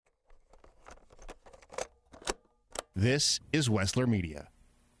This is Wessler Media.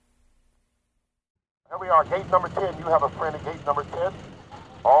 Here we are, gate number 10. You have a friend at gate number 10?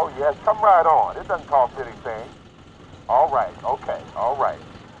 Oh, yes. Come right on. It doesn't cost anything. All right. Okay. All right.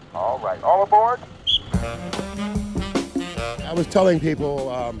 All right. All aboard? I was telling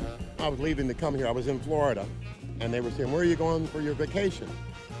people I was leaving to come here. I was in Florida, and they were saying, where are you going for your vacation?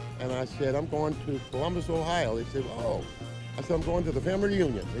 And I said, I'm going to Columbus, Ohio. They said, oh. I said, I'm going to the family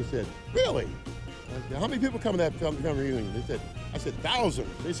reunion. They said, really? I said, how many people come to that family reunion? I said, thousands.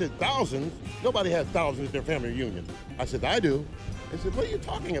 They said, thousands? Nobody has thousands at their family reunion. I said, I do. They said, what are you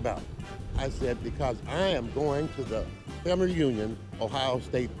talking about? I said, because I am going to the family reunion, Ohio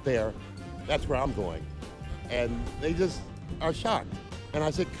State Fair. That's where I'm going. And they just are shocked. And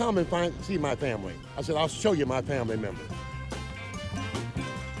I said, come and see my family. I said, I'll show you my family members.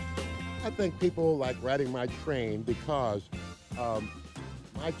 I think people like riding my train because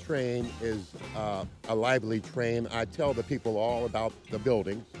my train is a lively train. I tell the people all about the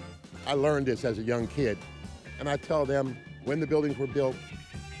buildings. I learned this as a young kid. And I tell them when the buildings were built,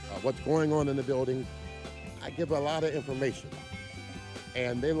 what's going on in the buildings. I give a lot of information.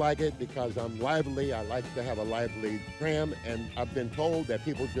 And they like it because I'm lively. I like to have a lively tram. And I've been told that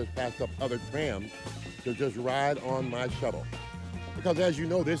people just pass up other trams to just ride on my shuttle. Because as you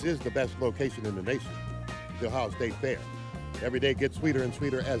know, this is the best location in the nation, the Ohio State Fair. Every day gets sweeter and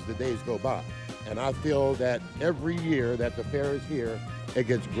sweeter as the days go by. And I feel that every year that the fair is here, it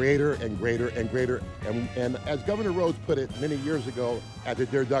gets greater and greater and greater. And as Governor Rhodes put it many years ago at the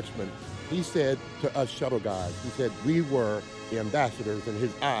Dear Dutchman, he said to us shuttle guys, he said, we were the ambassadors in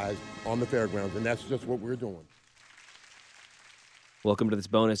his eyes on the fairgrounds, and that's just what we're doing. Welcome to this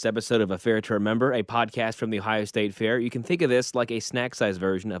bonus episode of A Fair to Remember, a podcast from the Ohio State Fair. You can think of this like a snack-sized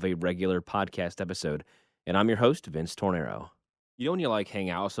version of a regular podcast episode. And I'm your host, Vince Tornero. You know when you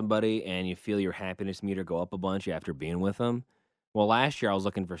hang out with somebody and you feel your happiness meter go up a bunch after being with them? Well, last year I was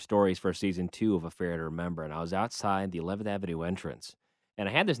looking for stories for season 2 of A Fair to Remember, and I was outside the 11th Avenue entrance. And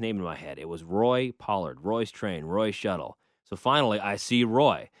I had this name in my head. It was Roy Pollard, Roy's Train, Roy's Shuttle. So finally, I see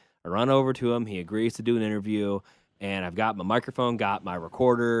Roy. I run over to him. He agrees to do an interview, and I've got my microphone, got my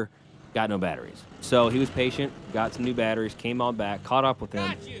recorder, got no batteries. So he was patient, got some new batteries, came on back, caught up with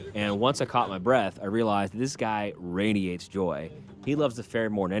him, and once I caught my breath, I realized this guy radiates joy. He loves the fair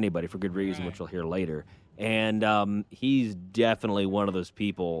more than anybody for good reason, which we'll hear later. And he's definitely one of those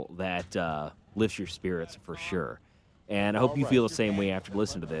people that lifts your spirits for sure. And I hope you feel the same way after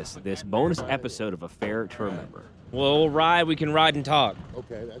listening to this bonus episode of A Fair to Remember. Well, we'll ride. We can ride and talk.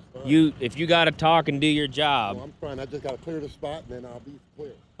 Okay, that's fine. If you got to talk and do your job. Well, I'm trying. I just got to clear the spot, and then I'll be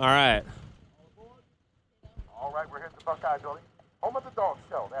clear. All right. All right, we're heading to Buckeye Building. Home of the dog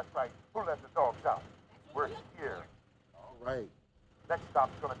show. That's right. Who let the dogs out? We're here. All right. Next stop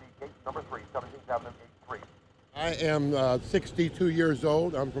is going to be gate number 3, 17th Avenue, gate 3. I am 62 years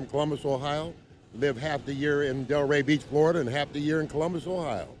old. I'm from Columbus, Ohio. Live half the year in Delray Beach, Florida, and half the year in Columbus,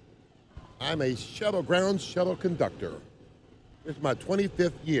 Ohio. I'm a ground shuttle conductor. This is my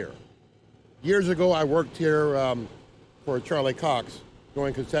 25th year. Years ago, I worked here for Charlie Cox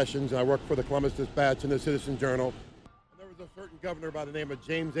doing concessions, and I worked for the Columbus Dispatch and the Citizen Journal. And there was a certain governor by the name of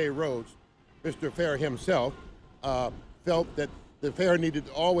James A. Rhodes, Mr. Fair himself, felt that the fair needed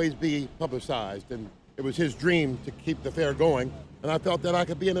to always be publicized, and it was his dream to keep the fair going, and I felt that I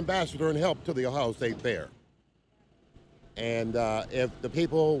could be an ambassador and help to the Ohio State Fair. And if the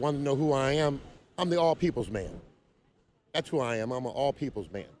people want to know who I am, I'm the all-people's man. That's who I am. I'm an all-people's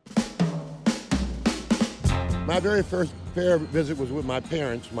man. My very first fair visit was with my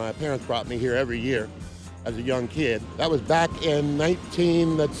parents. My parents brought me here every year as a young kid. That was back in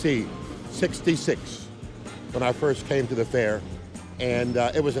 1966 when I first came to the fair. And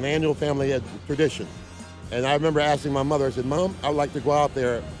it was an annual family tradition. And I remember asking my mother, I said, Mom, I'd like to go out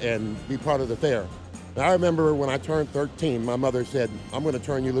there and be part of the fair. And I remember when I turned 13, my mother said, I'm going to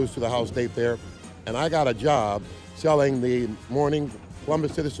turn you loose to the Ohio State Fair. And I got a job selling the morning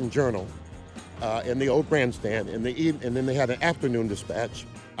Columbus Citizen Journal in the old grandstand. And then they had an afternoon dispatch.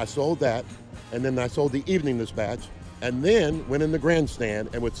 I sold that. And then I sold the evening dispatch. And then went in the grandstand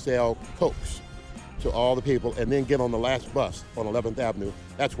and would sell Cokes to all the people and then get on the last bus on 11th Avenue.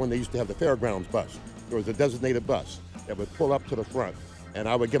 That's when they used to have the fairgrounds bus. There was a designated bus that would pull up to the front, and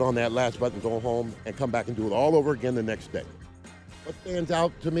I would get on that last bus and go home and come back and do it all over again the next day. What stands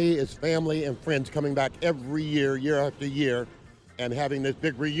out to me is family and friends coming back every year, year after year, and having this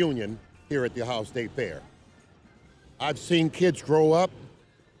big reunion here at the Ohio State Fair. I've seen kids grow up.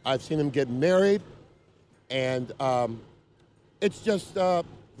 I've seen them get married, and it's just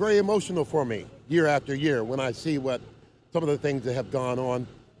very emotional for me year after year when I see what some of the things that have gone on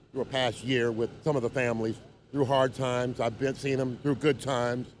through a past year with some of the families through hard times. I've seen them through good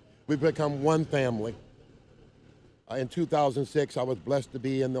times. We've become one family. In 2006, I was blessed to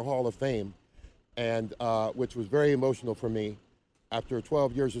be in the Hall of Fame, and which was very emotional for me after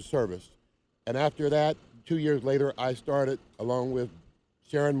 12 years of service. And after that, 2 years later, I started, along with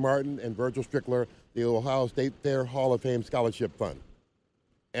Sharon Martin and Virgil Strickler, the Ohio State Fair Hall of Fame Scholarship Fund.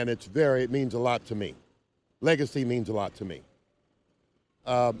 And it means a lot to me. Legacy means a lot to me.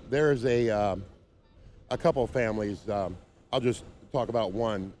 There's a couple of families. I'll just talk about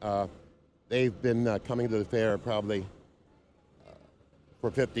one. They've been coming to the fair probably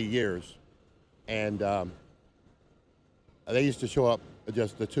for 50 years. And they used to show up,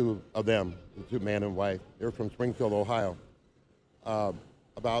 just the two of them, the two man and wife. They're from Springfield, Ohio.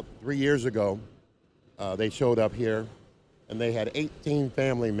 About 3 years ago, they showed up here, and they had 18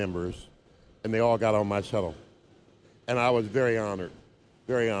 family members, and they all got on my shuttle. And I was very honored,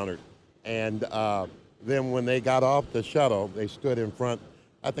 very honored. And then when they got off the shuttle, they stood in front.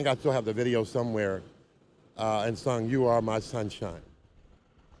 I think I still have the video somewhere, and sung "You Are My Sunshine."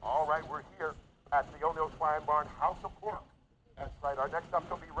 All right, we're here at the O'Neill Swine Barn House of Pork. That's right. Our next stop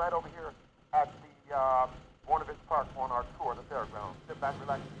will be right over here at the Bournemouth Park on our tour, the fairgrounds. Sit back,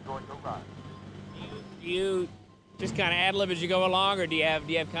 relax, enjoy your ride. Do you just kind of ad-lib as you go along, or do you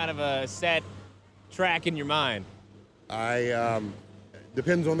have kind of a set track in your mind?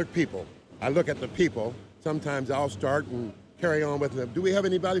 Depends on the people. I look at the people. Sometimes I'll start and carry on with them. Do we have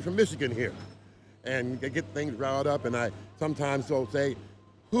anybody from Michigan here? And get things riled up, and sometimes they'll say,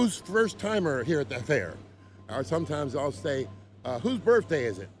 who's first timer here at the fair? Or sometimes I'll say, whose birthday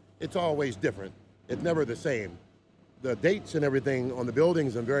is it? It's always different. It's never the same. The dates and everything on the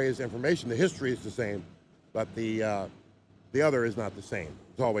buildings and various information, the history is the same, but the other is not the same.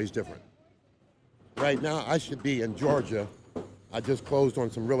 It's always different. Right now, I should be in Georgia. I just closed on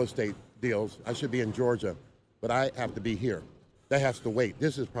some real estate deals. I should be in Georgia, but I have to be here. That has to wait.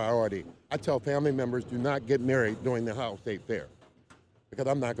 This is priority. I tell family members, do not get married during the Ohio State Fair, because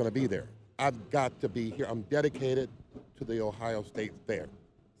I'm not going to be there. I've got to be here. I'm dedicated to the Ohio State Fair.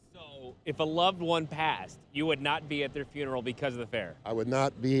 So if a loved one passed, you would not be at their funeral because of the fair? I would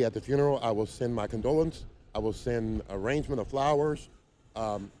not be at the funeral. I will send my condolence. I will send arrangement of flowers,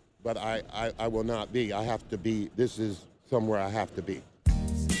 but I will not be. I have to be. This is somewhere I have to be.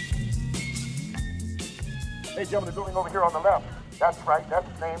 Hey, gentlemen, the building over here on the left. That's right. That's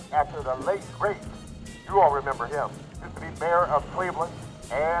named after the late, great. You all remember him. Used to be mayor of Cleveland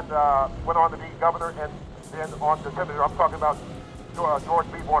and went on to be governor and then on to senator. I'm talking about George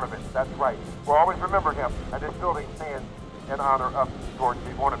B. Bournemouth. That's right. We'll always remember him, and this building stands in honor of George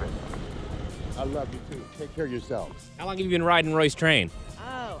B. Bournemouth. I love you too. Take care of yourselves. How long have you been riding Roy's train?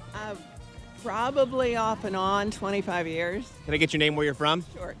 Oh, probably off and on 25 years. Can I get your name, where you're from?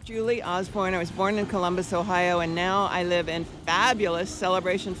 Sure. Julie Osborne. I was born in Columbus, Ohio, and now I live in fabulous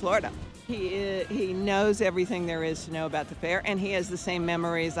Celebration, Florida. He knows everything there is to know about the fair, and he has the same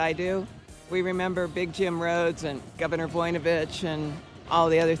memories I do. We remember Big Jim Rhodes and Governor Voinovich and all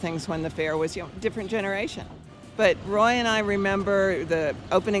the other things when the fair was, different generation. But Roy and I remember the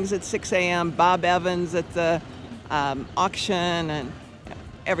openings at 6 a.m., Bob Evans at the auction, and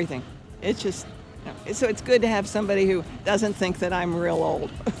everything. It's just, so it's good to have somebody who doesn't think that I'm real old.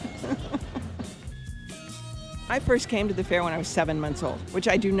 I first came to the fair when I was 7 months old, which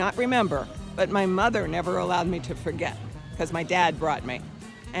I do not remember, but my mother never allowed me to forget because my dad brought me.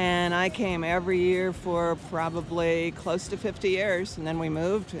 And I came every year for probably close to 50 years, and then we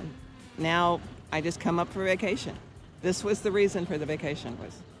moved, and now I just come up for vacation. This was the reason for the vacation,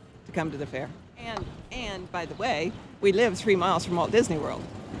 was to come to the fair. And by the way, we live 3 miles from Walt Disney World.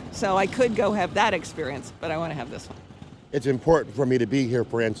 So I could go have that experience, but I want to have this one. It's important for me to be here,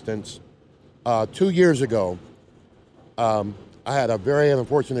 for instance. 2 years ago, I had a very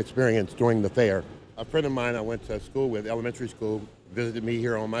unfortunate experience during the fair. A friend of mine I went to school with, elementary school, visited me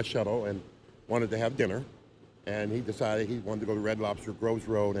here on my shuttle and wanted to have dinner. And he decided he wanted to go to Red Lobster, Groves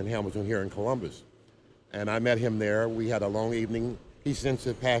Road, and Hamilton here in Columbus. And I met him there. We had a long evening. He since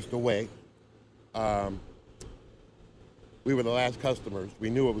has passed away. We were the last customers. We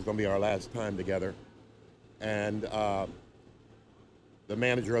knew it was going to be our last time together. And the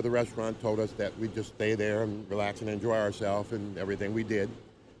manager of the restaurant told us that we'd just stay there and relax and enjoy ourselves, and everything we did.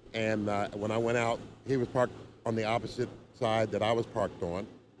 And when I went out, he was parked on the opposite side that I was parked on.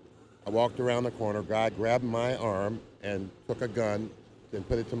 I walked around the corner, guy grabbed my arm and took a gun and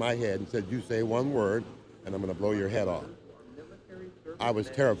put it to my head and said, "You say one word and I'm going to blow your head off." I was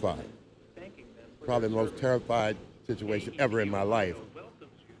terrified. Probably the most terrified situation ever in my life.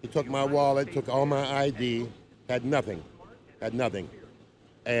 He took my wallet, took all my ID, had nothing.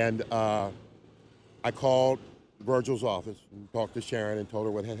 And I called Virgil's office and talked to Sharon and told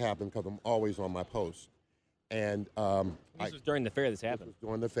her what had happened because I'm always on my post. And This was during the fair this happened.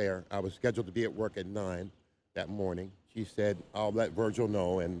 during the fair. I was scheduled to be at work at 9 that morning. She said, I'll let Virgil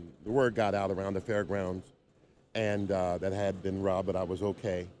know. And the word got out around the fairgrounds and that I had been robbed, but I was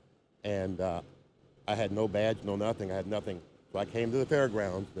okay. And I had no badge, no nothing. I had nothing. So I came to the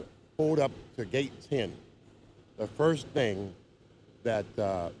fairgrounds, pulled up to gate 10. The first thing that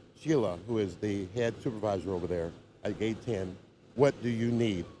Sheila, who is the head supervisor over there at gate 10, what do you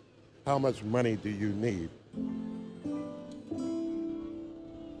need? How much money do you need?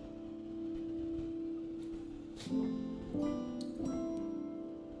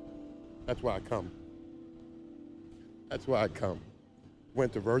 That's why I come. That's why I come.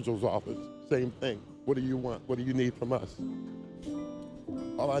 Went to Virgil's office, same thing. What do you want? What do you need from us?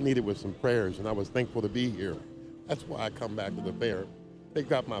 All I needed was some prayers, and I was thankful to be here. That's why I come back to the fair. They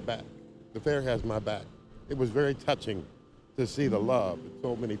got my back. The fair has my back. It was very touching to see the love,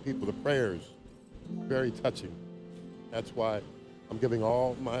 so many people, the prayers, very touching. That's why I'm giving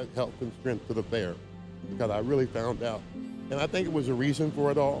all my health and strength to the fair, because I really found out. And I think it was a reason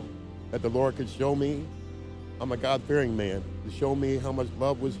for it all, that the Lord could show me, I'm a God-fearing man, to show me how much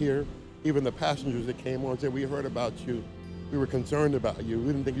love was here. Even the passengers that came on said, we heard about you. We were concerned about you. We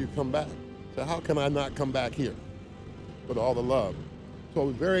didn't think you'd come back. So how can I not come back here with all the love? So it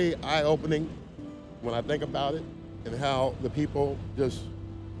was very eye-opening when I think about it, and how the people just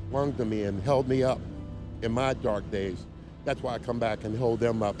clung to me and held me up in my dark days. That's why I come back and hold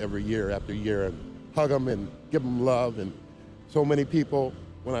them up every year after year and hug them and give them love. And so many people,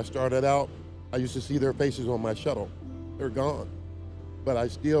 when I started out, I used to see their faces on my shuttle. They're gone. But I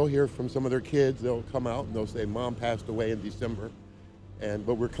still hear from some of their kids. They'll come out and they'll say, Mom passed away in December,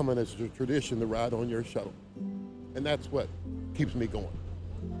 but we're coming as a tradition to ride on your shuttle. And that's what keeps me going,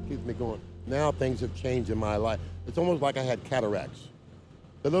 keeps me going. Now things have changed in my life. It's almost like I had cataracts.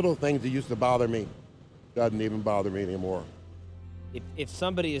 The little things that used to bother me doesn't even bother me anymore. If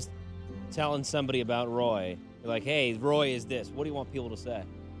somebody is telling somebody about Roy, you're like, hey, Roy is this, what do you want people to say?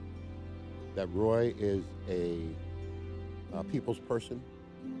 That Roy is a people's person,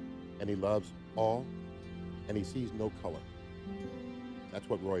 and he loves all, and he sees no color. That's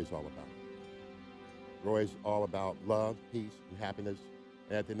what Roy is all about. Roy's all about love, peace, and happiness.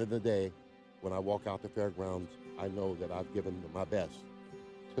 And at the end of the day, when I walk out the fairgrounds, I know that I've given my best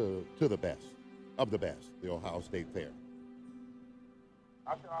to the best of the best, the Ohio State Fair.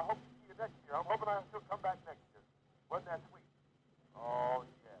 I said, I hope to see you next year. I'm hoping she'll come back next year. Wasn't that sweet? Oh,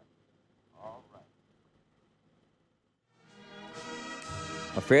 yeah. All right.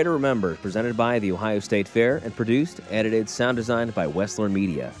 A Fair to Remember is presented by the Ohio State Fair and produced, edited, sound designed by Wessler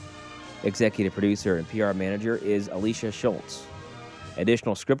Media. Executive producer and PR manager is Alicia Schultz.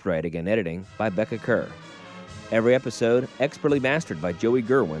 Additional script writing and editing by Becca Kerr. Every episode expertly mastered by Joey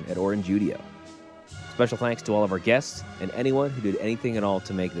Gerwin at Orange Udio. Special thanks to all of our guests and anyone who did anything at all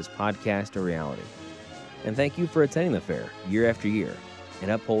to make this podcast a reality. And thank you for attending the fair year after year and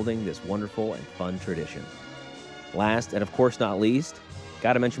upholding this wonderful and fun tradition. Last, and of course not least,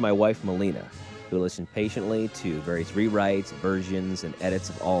 got to mention my wife, Melina, who listened patiently to various rewrites, versions, and edits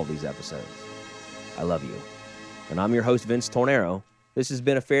of all of these episodes. I love you. And I'm your host, Vince Tornero. This has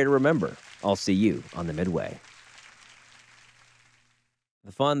been A Fair to Remember. I'll see you on the Midway.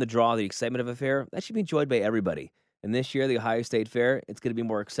 The fun, the draw, the excitement of a fair, that should be enjoyed by everybody. And this year, the Ohio State Fair, it's going to be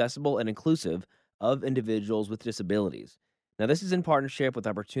more accessible and inclusive of individuals with disabilities. Now, this is in partnership with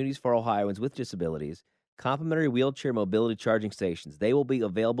Opportunities for Ohioans with Disabilities, complimentary wheelchair mobility charging stations. They will be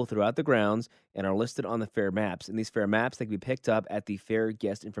available throughout the grounds and are listed on the fair maps. And these fair maps, they can be picked up at the Fair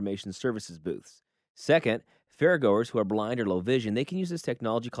Guest Information Services booths. Second, fairgoers who are blind or low vision, they can use this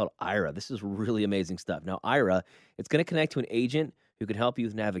technology called Aira. This is really amazing stuff. Now, Aira, it's going to connect to an agent who can help you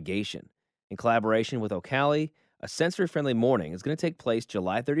with navigation. In collaboration with Ocali, a sensory-friendly morning is going to take place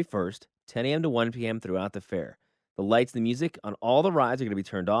July 31st, 10 a.m. to 1 p.m. throughout the fair. The lights and the music on all the rides are going to be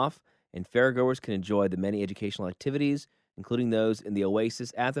turned off, and fairgoers can enjoy the many educational activities, including those in the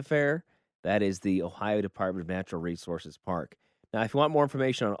Oasis at the fair. That is the Ohio Department of Natural Resources Park. Now, if you want more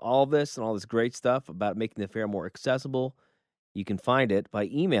information on all this and all this great stuff about making the fair more accessible, you can find it by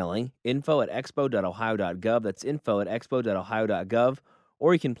emailing info@expo.ohio.gov. That's info@expo.ohio.gov.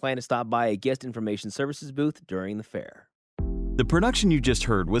 Or you can plan to stop by a guest information services booth during the fair. The production you just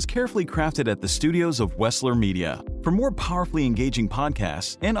heard was carefully crafted at the studios of Wessler Media. For more powerfully engaging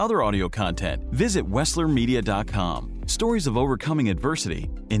podcasts and other audio content, visit WesslerMedia.com. Stories of overcoming adversity,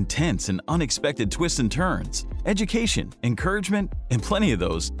 intense and unexpected twists and turns, education, encouragement, and plenty of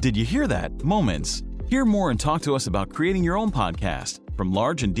those, did you hear that, moments. Hear more and talk to us about creating your own podcast. from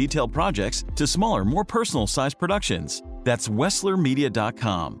large and detailed projects to smaller, more personal-sized productions. That's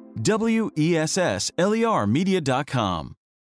WesslerMedia.com. WESSLER Media.com.